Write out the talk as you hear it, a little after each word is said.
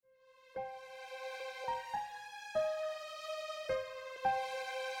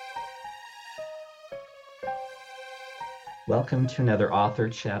Welcome to another author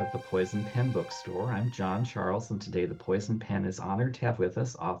chat at the Poison Pen Bookstore. I'm John Charles, and today the Poison Pen is honored to have with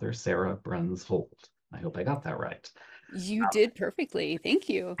us author Sara Brunsvold. I hope I got that right. You did perfectly. Thank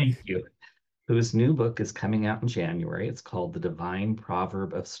you. Thank you. Whose new book is coming out in January. It's called The Divine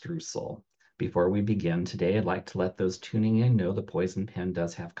Proverb of Streusel. Before we begin today, I'd like to let those tuning in know the Poison Pen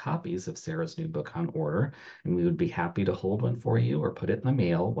does have copies of Sarah's new book on order, and we would be happy to hold one for you or put it in the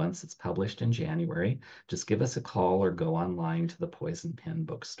mail once it's published in January. Just give us a call or go online to the Poison Pen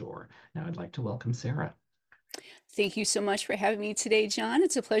bookstore. Now, I'd like to welcome Sarah. Thank you so much for having me today, John.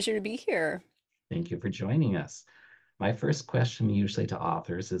 It's a pleasure to be here. Thank you for joining us. My first question, usually to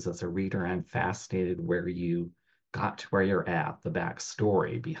authors, is as a reader, I'm fascinated where you got to where you're at, the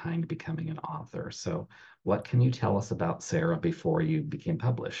backstory behind becoming an author. So, what can you tell us about Sarah before you became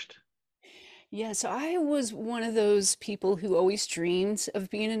published? Yeah, so I was one of those people who always dreamed of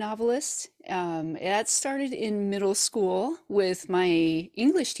being a novelist. That started in middle school with my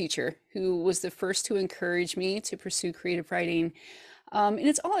English teacher, who was the first to encourage me to pursue creative writing. And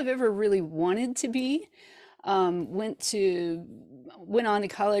it's all I've ever really wanted to be. Went on to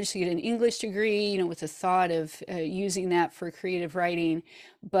college to get an English degree, with the thought of using that for creative writing,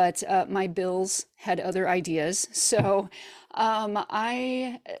 but my bills had other ideas. So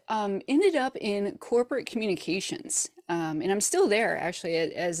I ended up in corporate communications, and I'm still there actually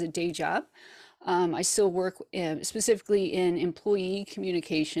as a day job. I still work specifically in employee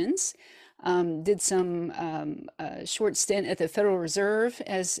communications. Did some short stint at the Federal Reserve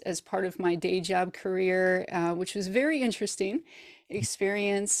as part of my day job career, which was very interesting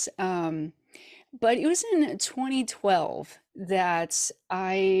experience. But it was in 2012 that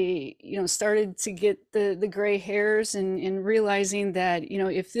I, started to get the gray hairs and realizing that,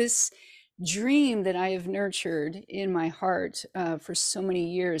 if this dream that I have nurtured in my heart for so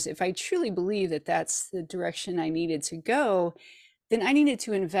many years, if I truly believe that that's the direction I needed to go, then I needed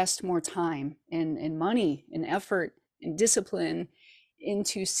to invest more time and money and effort and discipline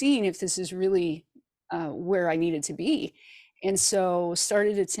into seeing if this is really where I needed to be. And so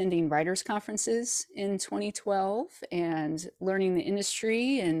started attending writers conferences in 2012 and learning the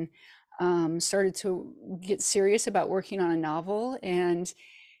industry and started to get serious about working on a novel. And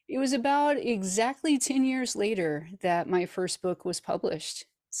it was about exactly 10 years later that my first book was published.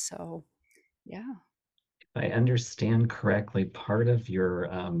 So, yeah. If I understand correctly, part of your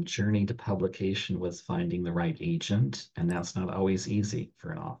journey to publication was finding the right agent, and that's not always easy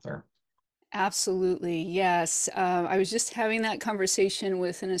for an author. Absolutely, yes. I was just having that conversation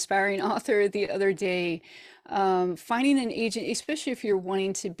with an aspiring author the other day. Finding an agent, especially if you're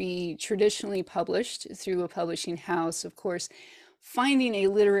wanting to be traditionally published through a publishing house, of course, finding a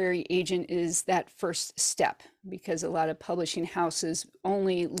literary agent is that first step because a lot of publishing houses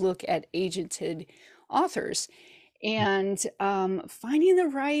only look at agented authors. And finding the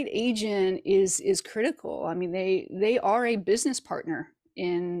right agent is critical. I mean, they are a business partner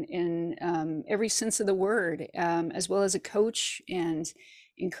in every sense of the word, as well as a coach and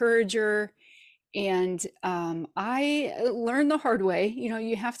encourager. And I learned the hard way.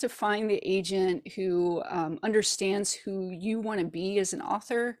 You have to find the agent who understands who you want to be as an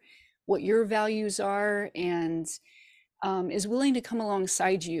author, what your values are, and is willing to come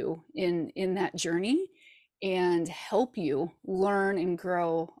alongside you in that journey and help you learn and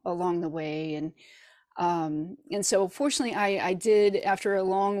grow along the way. And so fortunately I did, after a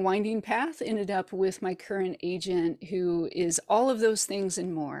long winding path, ended up with my current agent who is all of those things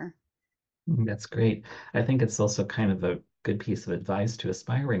and more. That's great. I think it's also kind of a good piece of advice to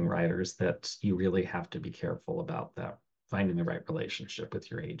aspiring writers that you really have to be careful about that, finding the right relationship with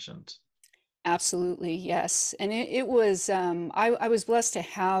your agent. Absolutely, yes. And it was, I was blessed to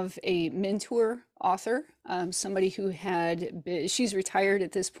have a mentor author, somebody who she's retired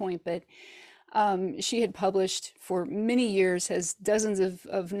at this point, but she had published for many years, has dozens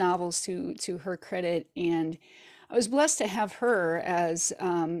of novels to her credit. And I was blessed to have her as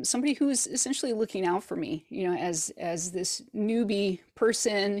somebody who was essentially looking out for me, as this newbie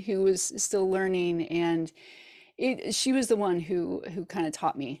person who was still learning. And she was the one who kind of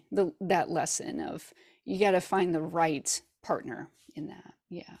taught me that lesson of you got to find the right partner in that.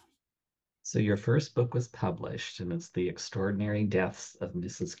 Yeah. So your first book was published, and it's The Extraordinary Deaths of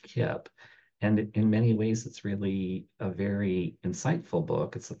Mrs. Kipp. And in many ways, it's really a very insightful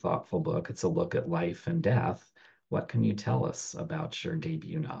book. It's a thoughtful book. It's a look at life and death. What can you tell us about your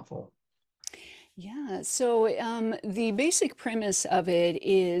debut novel? Yeah, so the basic premise of it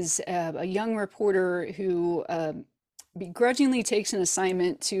is a young reporter who begrudgingly takes an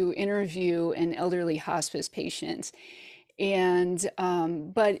assignment to interview an elderly hospice patient. And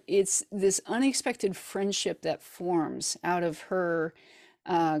but it's this unexpected friendship that forms out of her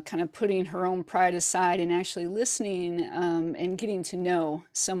kind of putting her own pride aside and actually listening and getting to know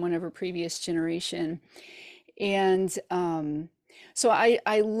someone of her previous generation. And so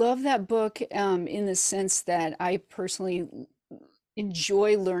I love that book in the sense that I personally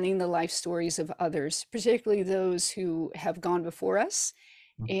enjoy learning the life stories of others, particularly those who have gone before us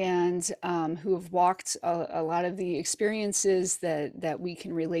and who have walked a lot of the experiences that we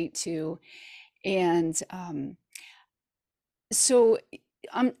can relate to. And so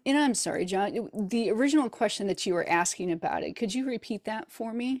and I'm sorry, John, the original question that you were asking about it, could you repeat that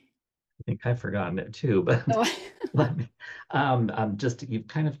for me? I think I've forgotten it too, but Oh, let me, just you've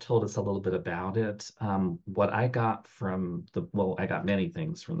kind of told us a little bit about it. What I got from well, I got many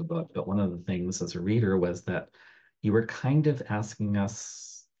things from the book, but one of the things as a reader was that you were kind of asking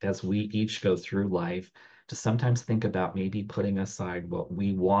us as we each go through life to sometimes think about maybe putting aside what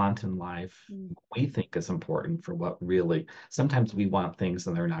we want in life, mm. what we think is important for what really, sometimes we want things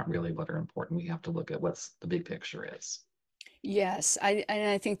and they're not really what are important. We have to look at what's the big picture is. Yes,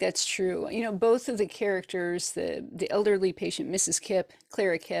 I think that's true. You know, both of the characters, the elderly patient, Mrs. Kipp,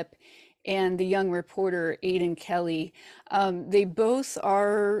 Clara Kipp, and the young reporter, Aidan Kelly, they both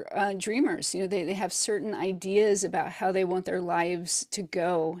are dreamers. You know, they have certain ideas about how they want their lives to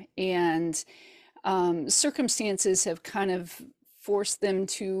go, and circumstances have kind of forced them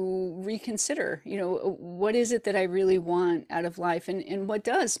to reconsider, you know, what is it that I really want out of life, and what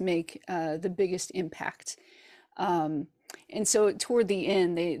does make the biggest impact. Um, and so toward the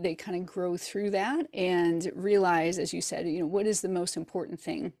end, they kind of grow through that and realize, as you said, you know, what is the most important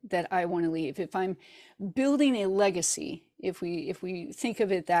thing that I want to leave? If I'm building a legacy, if we think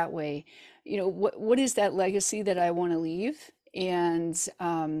of it that way, you know, what is that legacy that I want to leave? And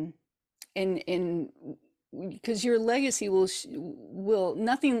because your legacy will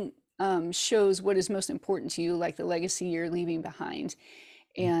nothing shows what is most important to you like the legacy you're leaving behind.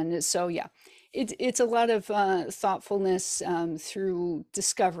 And so, yeah, it's a lot of thoughtfulness through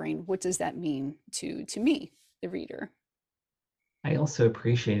discovering what does that mean to me, the reader. I also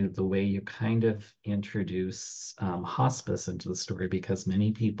appreciated the way you kind of introduce hospice into the story because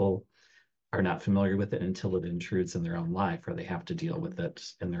many people are not familiar with it until it intrudes in their own life or they have to deal with it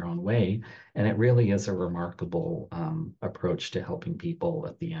in their own way. And it really is a remarkable approach to helping people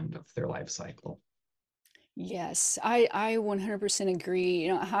at the end of their life cycle. Yes, I 100% agree.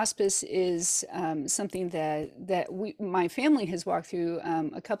 You know, hospice is something that my family has walked through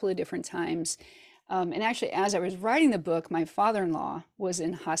a couple of different times. And actually, as I was writing the book, my father-in-law was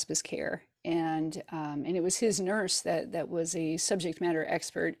in hospice care, and it was his nurse that was a subject matter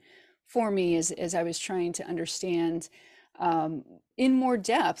expert for me as I was trying to understand in more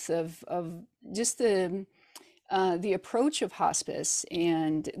depth of just the approach of hospice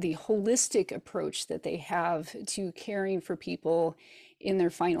and the holistic approach that they have to caring for people in their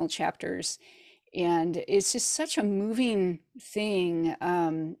final chapters. And it's just such a moving thing.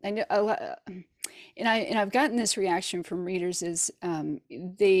 I know a lot, and I've gotten this reaction from readers is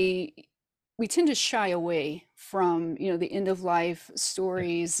we tend to shy away from, you know, the end of life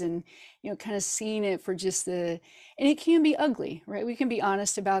stories and, you know, kind of seeing it for just and it can be ugly, right? We can be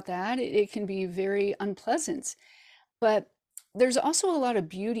honest about that. It can be very unpleasant, but there's also a lot of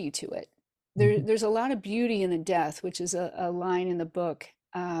beauty to it. There's a lot of beauty in the death, which is a line in the book.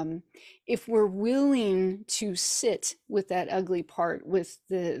 If we're willing to sit with that ugly part, with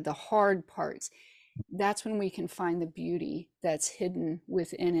the hard parts, that's when we can find the beauty that's hidden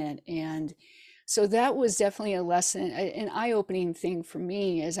within it. And so that was definitely a lesson, an eye-opening thing for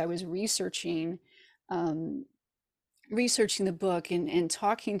me as I was um, researching the book and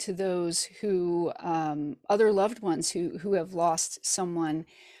talking to those who other loved ones who have lost someone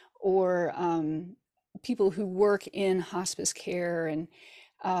or people who work in hospice care and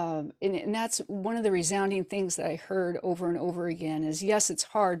that's one of the resounding things that I heard over and over again is yes, it's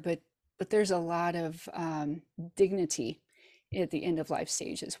hard, but there's a lot of dignity at the end of life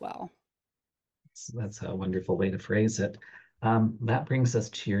stage as well. That's a wonderful way to phrase it. That brings us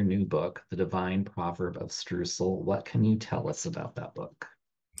to your new book, The Divine Proverb of Streusel. What can you tell us about that book?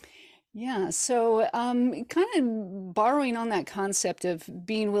 Yeah, so kind of borrowing on that concept of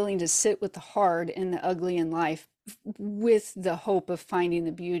being willing to sit with the hard and the ugly in life with the hope of finding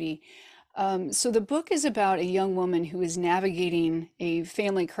the beauty. So the book is about a young woman who is navigating a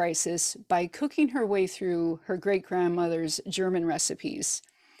family crisis by cooking her way through her great-grandmother's German recipes.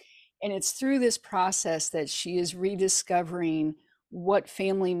 And it's through this process that she is rediscovering what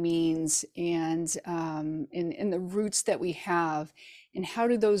family means and the roots that we have. and how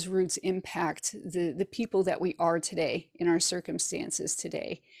do those roots impact the people that we are today in our circumstances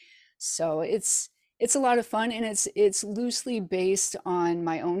today. So it's a lot of fun, and it's loosely based on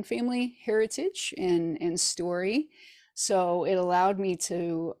my own family heritage and story. So it allowed me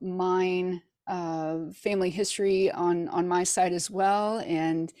to mine family history on my side as well,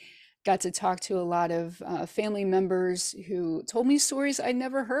 and got to talk to a lot of family members who told me stories I'd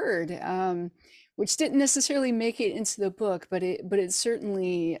never heard, which didn't necessarily make it into the book, but it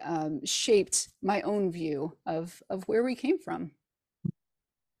certainly shaped my own view of where we came from.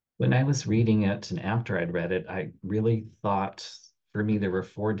 When I was reading it and after I'd read it, I really thought for me there were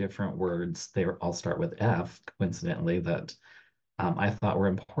four different words. All start with F, coincidentally, that I thought were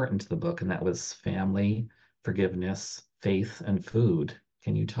important to the book, and that was family, forgiveness, faith, and food.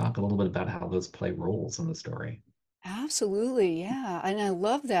 Can you talk a little bit about how those play roles in the story? Absolutely, yeah, and I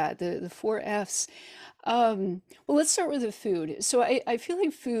love that, the 4 Fs. Well, let's start with the food. So I feel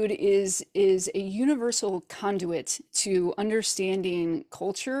like food is a universal conduit to understanding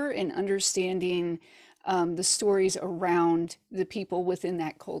culture and understanding the stories around the people within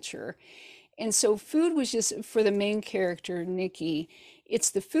that culture. And so food was just for the main character, Nikki. It's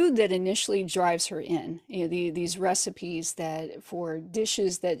the food that initially drives her in. You know, these recipes that for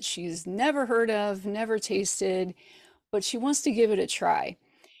dishes that she's never heard of, never tasted, but she wants to give it a try.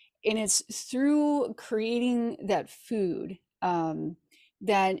 And it's through creating that food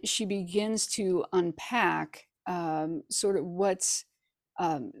that she begins to unpack sort of what's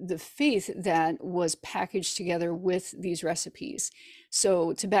the faith that was packaged together with these recipes.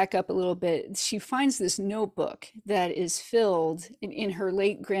 So, to back up a little bit, she finds this notebook that is filled in her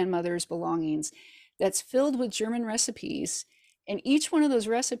late grandmother's belongings, that's filled with German recipes. And each one of those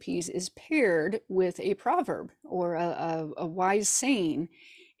recipes is paired with a proverb or a wise saying,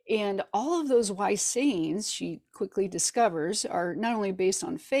 and all of those wise sayings, she quickly discovers, are not only based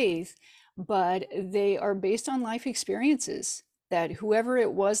on faith, but they are based on life experiences. That whoever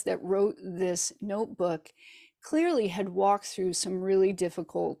it was that wrote this notebook clearly had walked through some really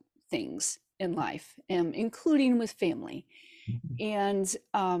difficult things in life, including with family. And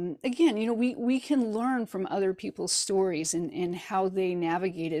again, you know, we can learn from other people's stories and how they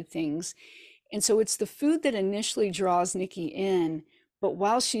navigated things. And so it's the food that initially draws Nikki in, but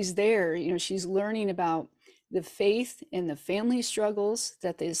while she's there, you know, she's learning about the faith and the family struggles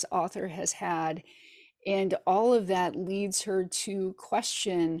that this author has had, and all of that leads her to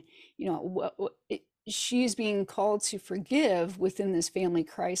question, you know, she's being called to forgive within this family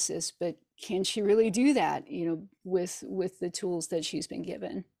crisis, but can she really do that, you know, with the tools that she's been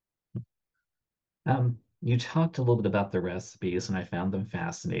given? You talked a little bit about the recipes, and I found them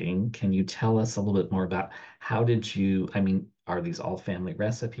fascinating. Can you tell us a little bit more about how did you, I mean, are these all family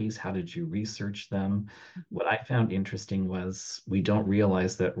recipes? How did you research them? What I found interesting was we don't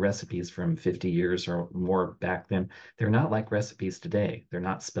realize that recipes from 50 years or more back then, they're not like recipes today. They're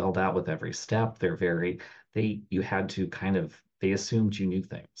not spelled out with every step. You had to kind of, they assumed you knew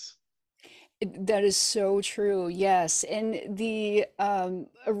things. That is so true. Yes. And the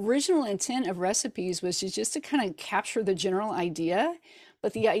original intent of recipes was just to kind of capture the general idea.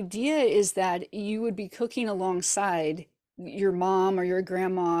 But the idea is that you would be cooking alongside your mom or your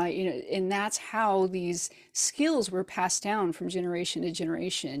grandma, you know, and that's how these skills were passed down from generation to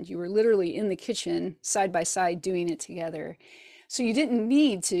generation. You were literally in the kitchen side by side doing it together. So you didn't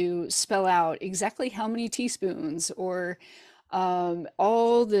need to spell out exactly how many teaspoons or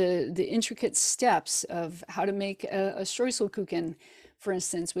all the intricate steps of how to make a Streusel, for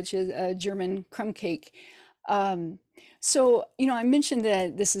instance, which is a German crumb cake. Um, so, you know, I mentioned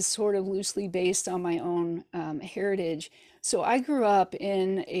that this is sort of loosely based on my own heritage. So I grew up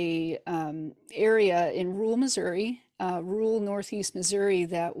in a area in rural Missouri, rural Northeast Missouri,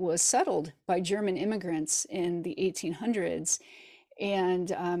 that was settled by German immigrants in the 1800s.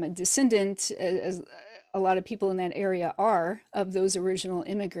 And a descendant, as a lot of people in that area are, of those original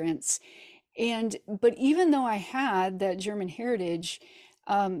immigrants. And but even though I had that German heritage,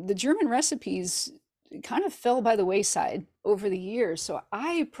 the German recipes kind of fell by the wayside over the years. So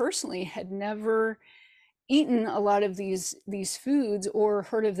I personally had never eaten a lot of these foods or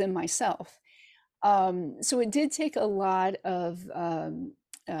heard of them myself. So it did take a lot of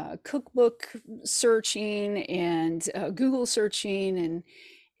cookbook searching and Google searching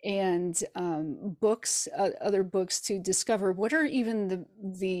and books, other books, to discover what are even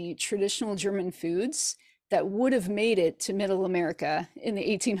the traditional German foods that would have made it to Middle America in the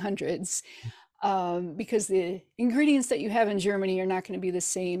 1800s. Because the ingredients that you have in Germany are not going to be the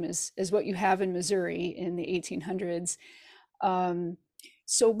same as what you have in Missouri in the 1800s.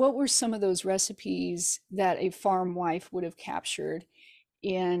 So what were some of those recipes that a farm wife would have captured?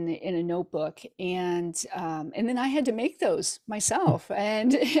 in a notebook, and then I had to make those myself,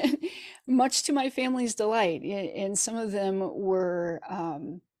 and, much to my family's delight. And some of them were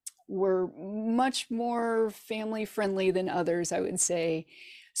much more family friendly than others, I would say.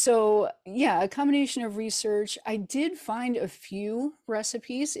 So yeah, a combination of research. I did find a few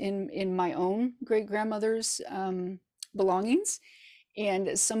recipes in my own great grandmother's belongings,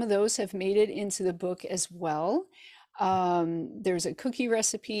 and some of those have made it into the book as well. There's a cookie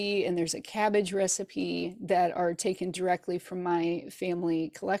recipe and there's a cabbage recipe that are taken directly from my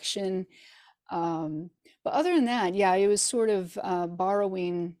family collection. Um, but other than that, yeah, it was sort of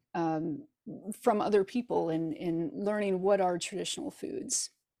borrowing from other people and learning what are traditional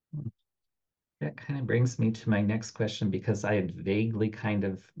foods. That kind of brings me to my next question because I had vaguely kind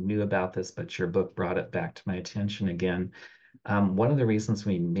of knew about this, but your book brought it back to my attention again. One of the reasons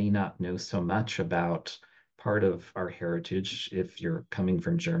we may not know so much about part of our heritage, if you're coming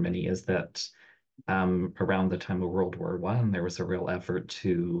from Germany, is that around the time of World War One, there was a real effort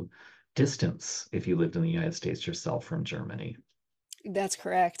to distance, if you lived in the United States yourself, from Germany. That's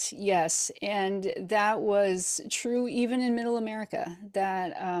correct. Yes. And that was true even in Middle America.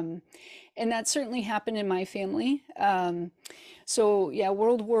 And that certainly happened in my family. So yeah,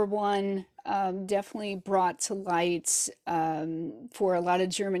 World War One definitely brought to light for a lot of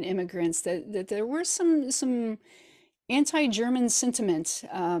German immigrants that there were some anti-German sentiment,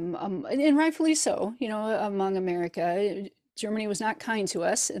 and rightfully so, among America. Germany was not kind to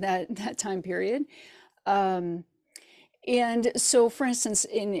us at that time period. Um, and so, for instance,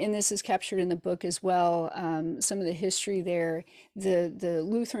 and this is captured in the book as well, some of the history there, the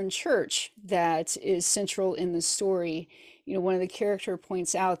Lutheran Church that is central in the story. One of the character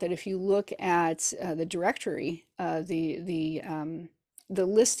points out that if you look at the directory, the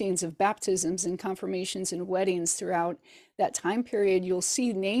listings of baptisms and confirmations and weddings throughout that time period, you'll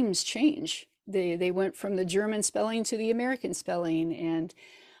see names change. They went from the German spelling to the American spelling, and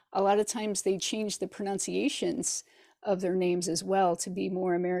a lot of times they change the pronunciations of their names as well to be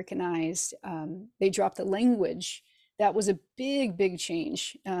more Americanized. They dropped the language. That was a big, big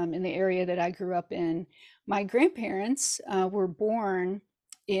change in the area that I grew up in. My grandparents were born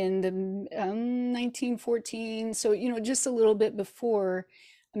in the 1914, so just a little bit before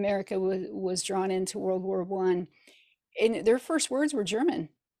America was drawn into World War One, and their first words were German,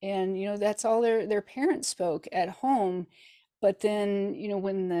 and that's all their parents spoke at home. But then,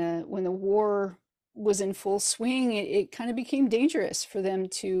 when the war was in full swing, it kind of became dangerous for them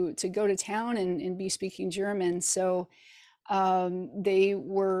to go to town and be speaking German. So they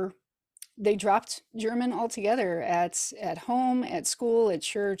dropped German altogether at home, at school, at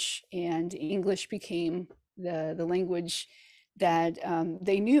church, and English became the language that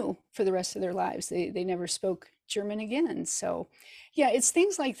they knew for the rest of their lives. They never spoke German again. So yeah, it's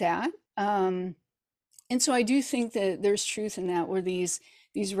things like that. And so I do think that there's truth in that, where these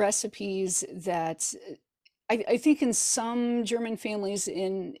recipes that I think in some German families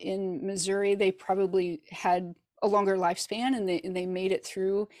in Missouri, they probably had a longer lifespan, and they made it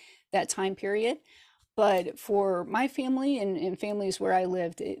through that time period. But for my family and families where I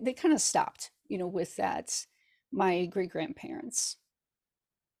lived, they kind of stopped, with that, my great grandparents.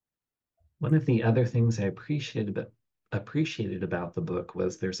 One of the other things I appreciated about the book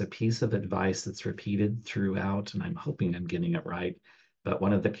was there's a piece of advice that's repeated throughout, and I'm hoping I'm getting it right. But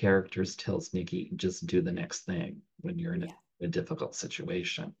one of the characters tells Nikki, just do the next thing when you're in Yeah. a difficult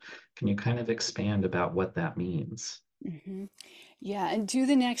situation. Can you kind of expand about what that means? Hmm. Yeah, and do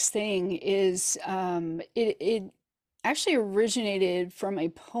the next thing is it actually originated from a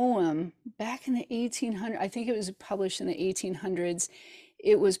poem back in the 1800s. I think it was published in the 1800s.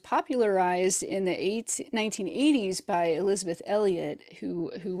 It was popularized in the 1980s by Elizabeth Elliot,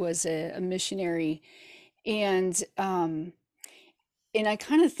 who was a missionary, and I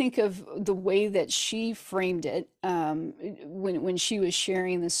kind of think of the way that she framed it when she was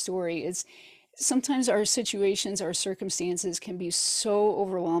sharing the story. Is sometimes our situations, our circumstances can be so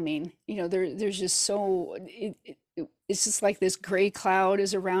overwhelming. There's just it's just like this gray cloud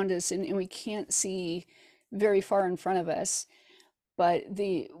is around us, and we can't see very far in front of us. But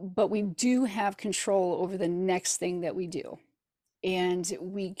we do have control over the next thing that we do. And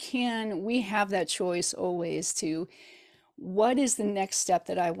we have that choice always to, what is the next step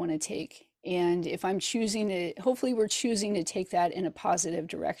that I want to take? And if I'm choosing to, hopefully we're choosing to take that in a positive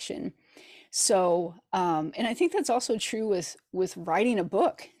direction. So, and I think that's also true with writing a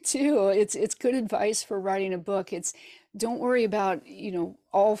book too. It's good advice for writing a book. It's, don't worry about,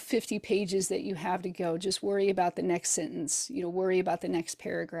 all 50 pages that you have to go. Just worry about the next sentence, worry about the next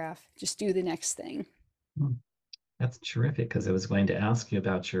paragraph. Just do the next thing. Hmm. That's terrific because I was going to ask you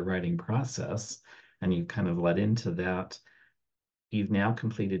about your writing process, and you kind of led into that. You've now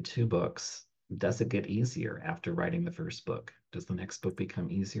completed two books. Does it get easier after writing the first book? Does the next book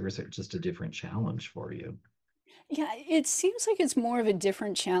become easier, or is it just a different challenge for you? Yeah, it seems like it's more of a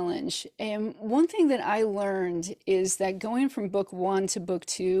different challenge. And one thing that I learned is that going from book one to book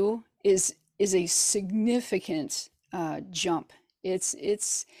two is a significant jump.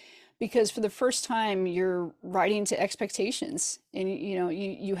 It's because for the first time you're writing to expectations, and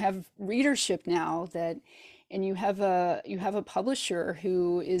you have readership now that, and you have a publisher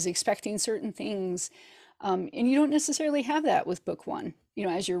who is expecting certain things, and you don't necessarily have that with book one.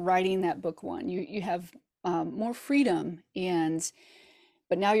 As you're writing that book one, you have more freedom, and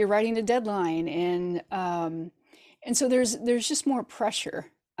but now you're writing a deadline, and so there's just more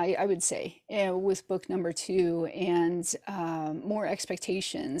pressure, I would say, with book number two, and more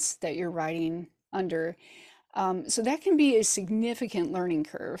expectations that you're writing under. So that can be a significant learning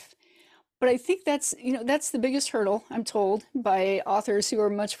curve. But I think that's the biggest hurdle, I'm told, by authors who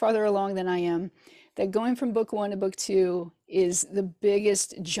are much farther along than I am, that going from book one to book two is the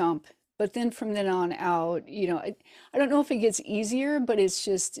biggest jump. But then from then on out, I don't know if it gets easier, but it's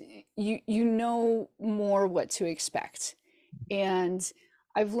just you know more what to expect. And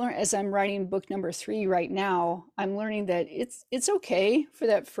I've learned, as I'm writing book number three right now, I'm learning that it's okay for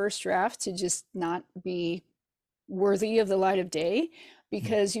that first draft to just not be worthy of the light of day,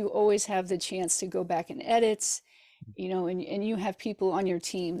 because you always have the chance to go back and edit, and you have people on your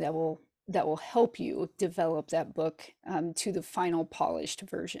team that will help you develop that book to the final polished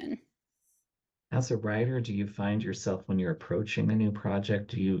version. As a writer, do you find yourself when you're approaching a new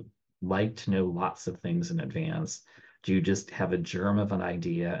project, do you like to know lots of things in advance? Do you just have a germ of an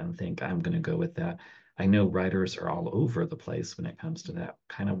idea and think, I'm going to go with that? I know writers are all over the place when it comes to that.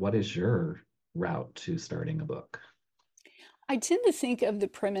 Kind of what is your route to starting a book? I tend to think of the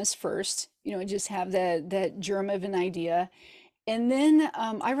premise first, just have that germ of an idea. And then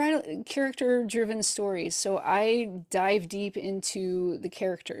I write character-driven stories, so I dive deep into the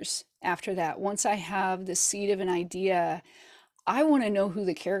characters after that. Once I have the seed of an idea, I want to know who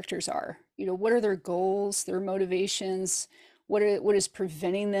the characters are. What are their goals, their motivations, what is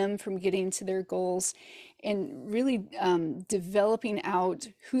preventing them from getting to their goals, and really developing out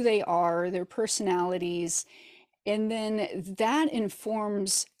who they are, their personalities, and then that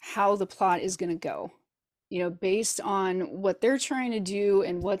informs how the plot is going to go, based on what they're trying to do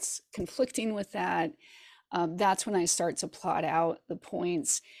and what's conflicting with that. That's when I start to plot out the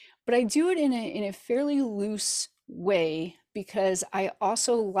points. But I do it in a fairly loose way, because I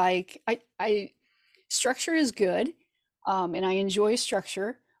also I structure is good, and I enjoy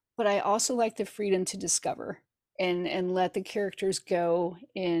structure, but I also like the freedom to discover and let the characters go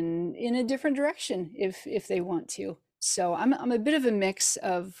in a different direction if they want to. So I'm a bit of a mix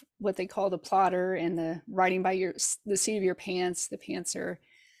of what they call the plotter and the writing by the seat of your pants, the pantser.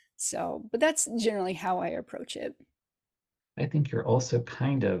 So, but that's generally how I approach it. I think you're also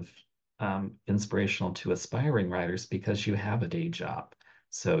kind of inspirational to aspiring writers because you have a day job.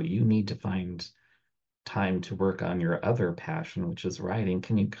 So you need to find time to work on your other passion, which is writing.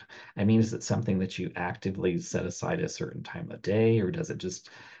 I mean, is it something that you actively set aside a certain time of day, or does it just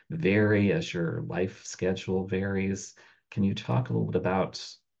vary as your life schedule varies? Can you talk a little bit about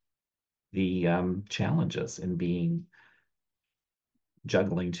the challenges in being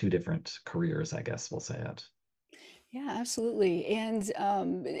juggling two different careers, I guess we'll say it. Yeah, absolutely. And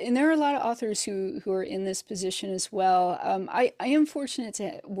there are a lot of authors who are in this position as well. I am fortunate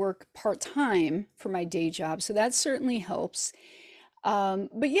to work part-time for my day job, so that certainly helps.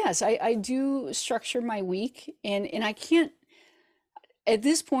 But yes, I do structure my week, and I can't, at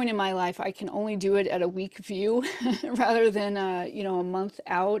this point in my life, I can only do it at a week view rather than a month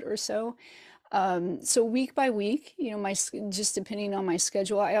out or so. So week by week, just depending on my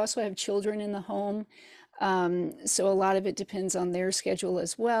schedule. I also have children in the home, so a lot of it depends on their schedule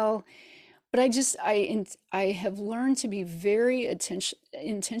as well. But I have learned to be very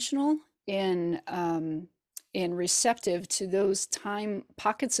intentional and receptive to those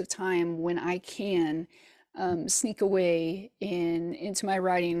pockets of time when I can sneak away into my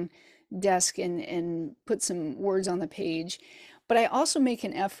writing desk and put some words on the page. But I also make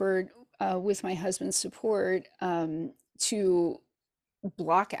an effort, with my husband's support, to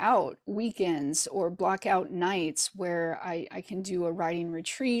block out weekends or block out nights where I can do a writing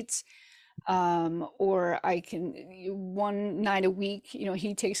retreat, or I can, one night a week,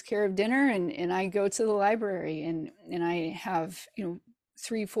 he takes care of dinner, and I go to the library, and I have,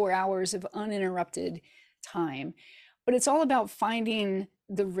 3, 4 hours of uninterrupted time. But it's all about finding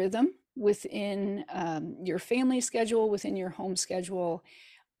the rhythm within your family schedule, within your home schedule,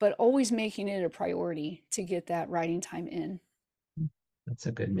 but always making it a priority to get that writing time in. That's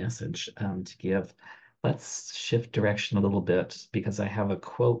a good message to give. Let's shift direction a little bit because I have a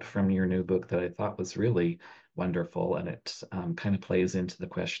quote from your new book that I thought was really wonderful, and it kind of plays into the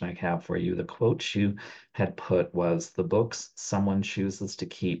question I have for you. The quote you had put was, "The books someone chooses to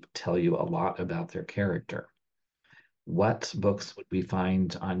keep tell you a lot about their character." What books would we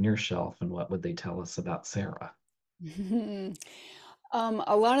find on your shelf, and what would they tell us about Sarah?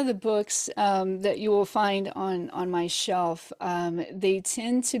 A lot of the books that you will find on my shelf, they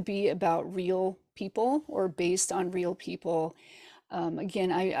tend to be about real people or based on real people.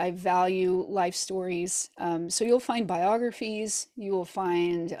 Again, I value life stories. So you'll find biographies, you will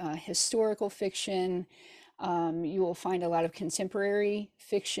find historical fiction, you will find a lot of contemporary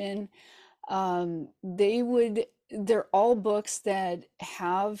fiction. They're all books that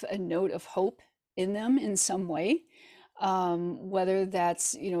have a note of hope in them in some way. Whether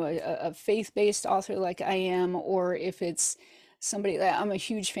that's, a faith-based author like I am, or if it's somebody that I'm a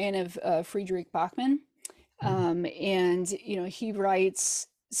huge fan of, Friedrich Bachmann. And he writes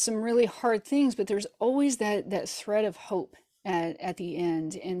some really hard things, but there's always that thread of hope at the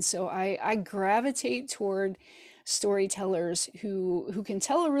end. And so I gravitate toward storytellers who can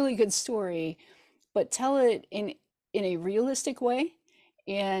tell a really good story, but tell it in a realistic way.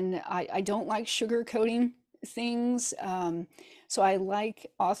 And I don't like sugarcoating things. So I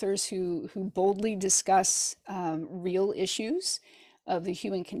like authors who boldly discuss real issues of the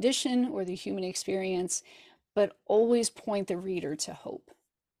human condition or the human experience, but always point the reader to hope.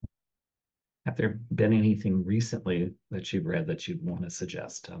 Have there been anything recently that you've read that you'd want to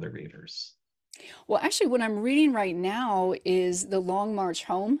suggest to other readers? Well, actually, what I'm reading right now is The Long March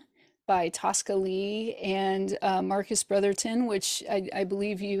Home by Tosca Lee and Marcus Brotherton, which I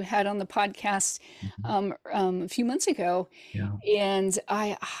believe you had on the podcast Mhm. a few months ago. Yeah. And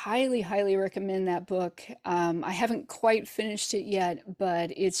I highly, highly recommend that book. I haven't quite finished it yet,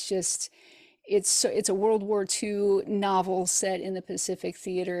 but it's a World War II novel set in the Pacific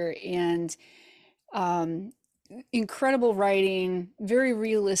Theater, and um, incredible writing, very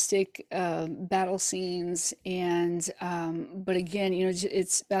realistic battle scenes, and but again,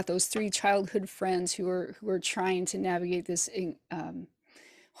 it's about those three childhood friends who are trying to navigate this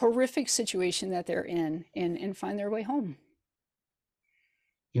horrific situation that they're in and find their way home.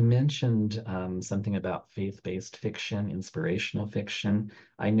 You mentioned something about faith-based fiction, inspirational fiction.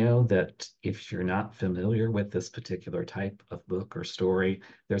 I know that if you're not familiar with this particular type of book or story,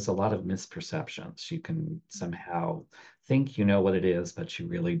 there's a lot of misperceptions. You can somehow think you know what it is, but you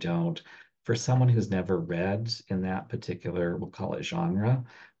really don't. For someone who's never read in that particular, we'll call it genre,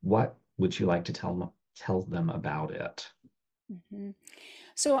 what would you like to tell them about it? Mhm.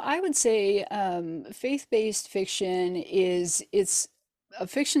 So I would say faith-based fiction it's a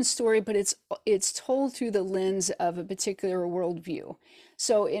fiction story, but it's told through the lens of a particular worldview.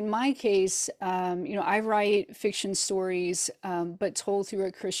 So in my case, I write fiction stories, but told through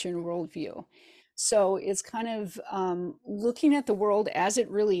a Christian worldview. So it's kind of looking at the world as it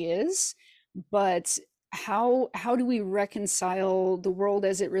really is, but how do we reconcile the world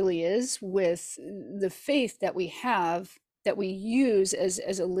as it really is with the faith that we have, that we use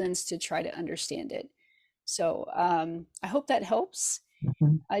as a lens to try to understand it. So I hope that helps.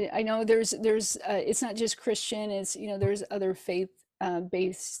 Mhm. I know there's it's not just Christian. It's there's other faith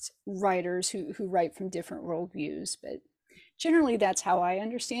based writers who write from different worldviews, but generally that's how I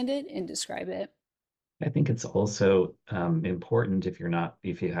understand it and describe it. I think it's also important if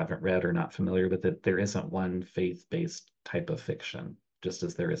you haven't read or not familiar with it, there isn't one faith-based type of fiction, just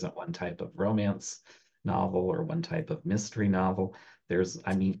as there isn't one type of romance novel or one type of mystery novel.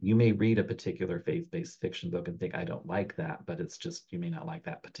 I mean, you may read a particular faith-based fiction book and think, I don't like that, but it's just, you may not like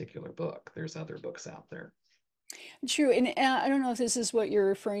that particular book. There's other books out there. True, and I don't know if this is what you're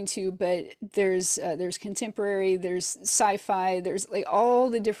referring to, but there's contemporary, there's sci-fi, there's like all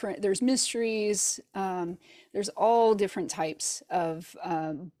the different, there's mysteries, there's all different types of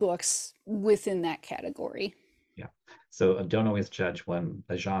books within that category. Yeah. So don't always judge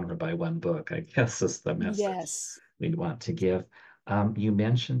a genre by one book, I guess is the message Yes. we'd want to give. You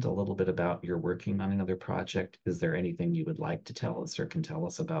mentioned a little bit about you're working on another project. Is there anything you would like to tell us or can tell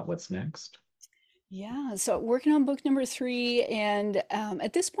us about what's next? Yeah, so working on book number three, and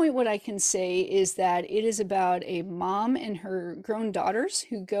at this point, what I can say is that it is about a mom and her grown daughters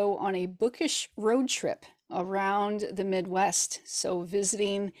who go on a bookish road trip around the Midwest. So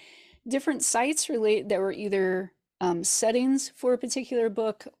visiting different sites that were either settings for a particular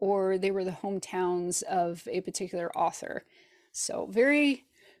book or they were the hometowns of a particular author. So very,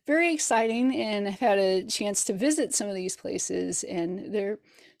 very exciting, and I've had a chance to visit some of these places, and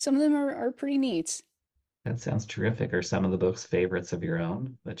some of them are pretty neat. That sounds terrific. Are some of the books favorites of your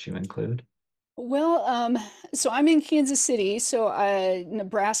own that you include? Well, so I'm in Kansas City, so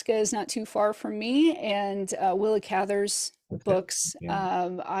Nebraska is not too far from me, and Willa Cather's That's good. books. Yeah.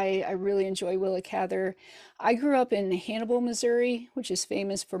 I really enjoy Willa Cather. I grew up in Hannibal, Missouri, which is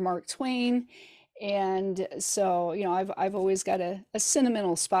famous for Mark Twain, and so I've always got a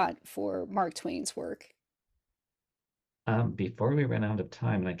sentimental spot for Mark Twain's work. Before we run out of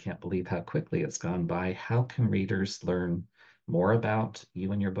time, and I can't believe how quickly it's gone by, how can readers learn more about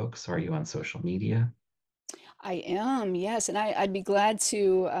you and your books? Are you on social media? I am, yes, and I'd be glad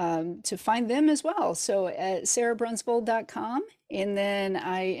to find them as well. So at sarabrunsvold.com, and then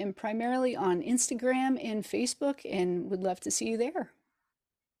I am primarily on Instagram and Facebook, and would love to see you there.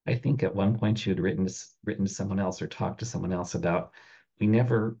 I think at one point you had written to someone else or talked to someone else about we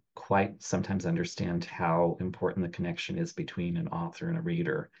never quite sometimes understand how important the connection is between an author and a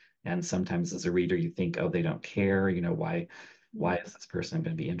reader. And sometimes as a reader, you think, oh, they don't care, why is this person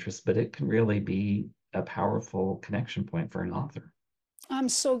going to be interested? But it can really be a powerful connection point for an author. I'm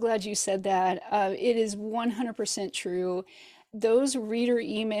so glad you said that. It is 100% true. Those reader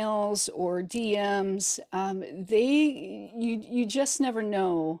emails or DMs, you just never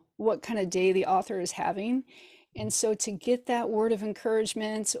know what kind of day the author is having. And so to get that word of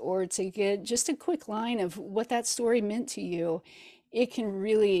encouragement or to get just a quick line of what that story meant to you, it can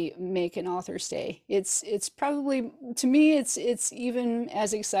really make an author's day. It's probably, to me, it's even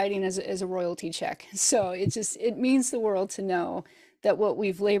as exciting as a royalty check. So it means the world to know that what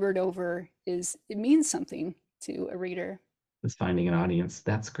we've labored over it means something to a reader. Is finding an audience.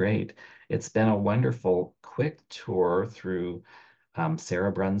 That's great. It's been a wonderful, quick tour through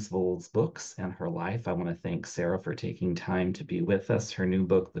Sara Brunsvold's books and her life. I want to thank Sara for taking time to be with us. Her new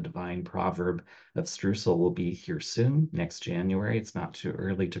book, The Divine Proverb of Streusel, will be here soon, next January. It's not too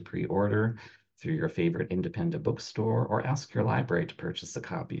early to pre-order through your favorite independent bookstore or ask your library to purchase a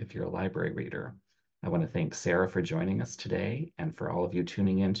copy if you're a library reader. I want to thank Sara for joining us today and for all of you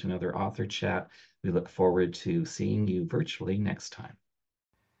tuning in to another author chat. We look forward to seeing you virtually next time.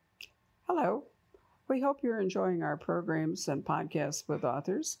 Hello. We hope you're enjoying our programs and podcasts with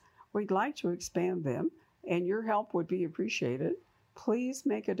authors. We'd like to expand them, and your help would be appreciated. Please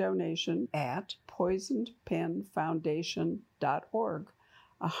make a donation at poisonedpenfoundation.org.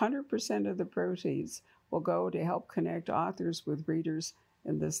 100% of the proceeds will go to help connect authors with readers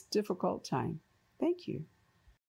in this difficult time. Thank you.